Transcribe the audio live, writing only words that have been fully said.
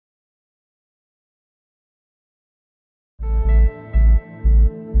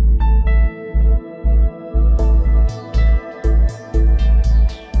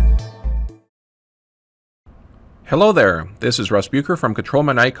Hello there, this is Russ Bucher from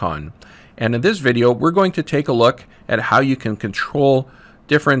ControlMyNikon, and in this video we're going to take a look at how you can control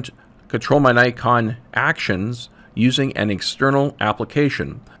different ControlMyNikon actions using an external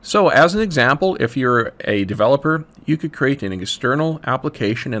application. So as an example, if you're a developer, you could create an external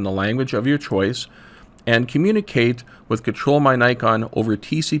application in the language of your choice and communicate with ControlMyNikon over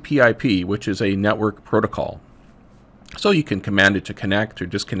TCPIP, which is a network protocol. So you can command it to connect or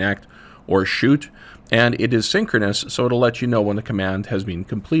disconnect or shoot, and it is synchronous, so it'll let you know when the command has been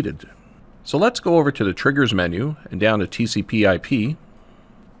completed. So let's go over to the triggers menu and down to TCPIP.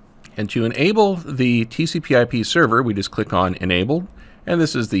 And to enable the TCPIP server, we just click on Enabled, and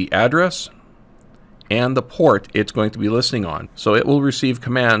this is the address and the port it's going to be listening on. So it will receive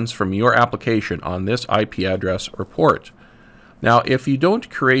commands from your application on this IP address or port. Now, if you don't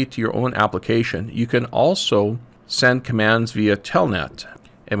create your own application, you can also send commands via Telnet.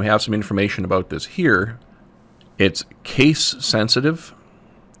 And we have some information about this here. It's case sensitive,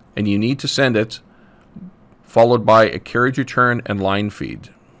 and you need to send it followed by a carriage return and line feed.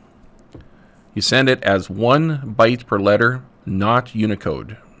 You send it as 1 byte per letter, not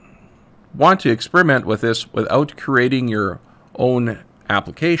Unicode. Want to experiment with this without creating your own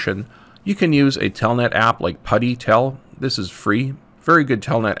application? You can use a Telnet app like PuttyTel. This is free, very good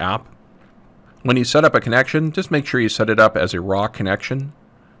Telnet app. When you set up a connection, just make sure you set it up as a raw connection,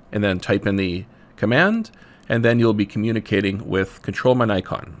 and then type in the command, and then you'll be communicating with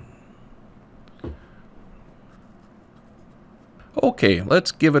ControlMyNikon. Okay,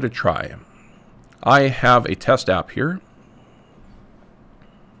 let's give it a try. I have a test app here,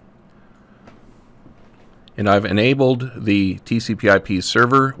 and I've enabled the TCPIP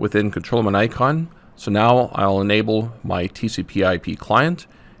server within ControlMyNikon. So now I'll enable my TCPIP client,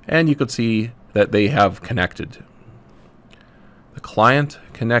 and you can see that they have connected. The client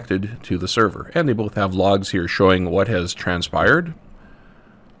connected to the server, and they both have logs here showing what has transpired.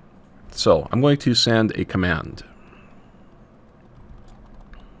 So I'm going to send a command.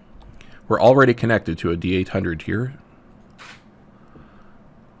 We're already connected to a D800 here.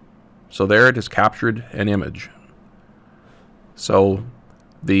 So there it has captured an image. So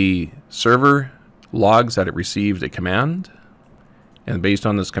the server logs that it received a command, and based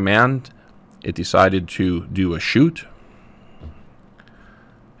on this command it decided to do a shoot.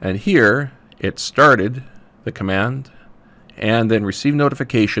 And here it started the command and then received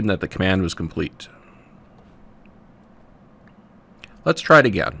notification that the command was complete. Let's try it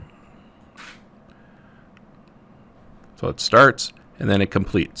again. So it starts and then it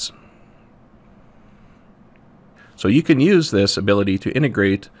completes. So you can use this ability to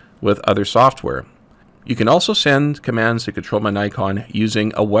integrate with other software. You can also send commands to ControlMyNikon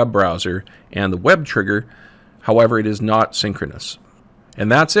using a web browser and the web trigger. However, it is not synchronous. And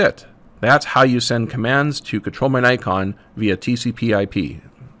that's it. That's how you send commands to ControlMyNikon via TCPIP.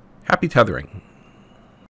 Happy tethering.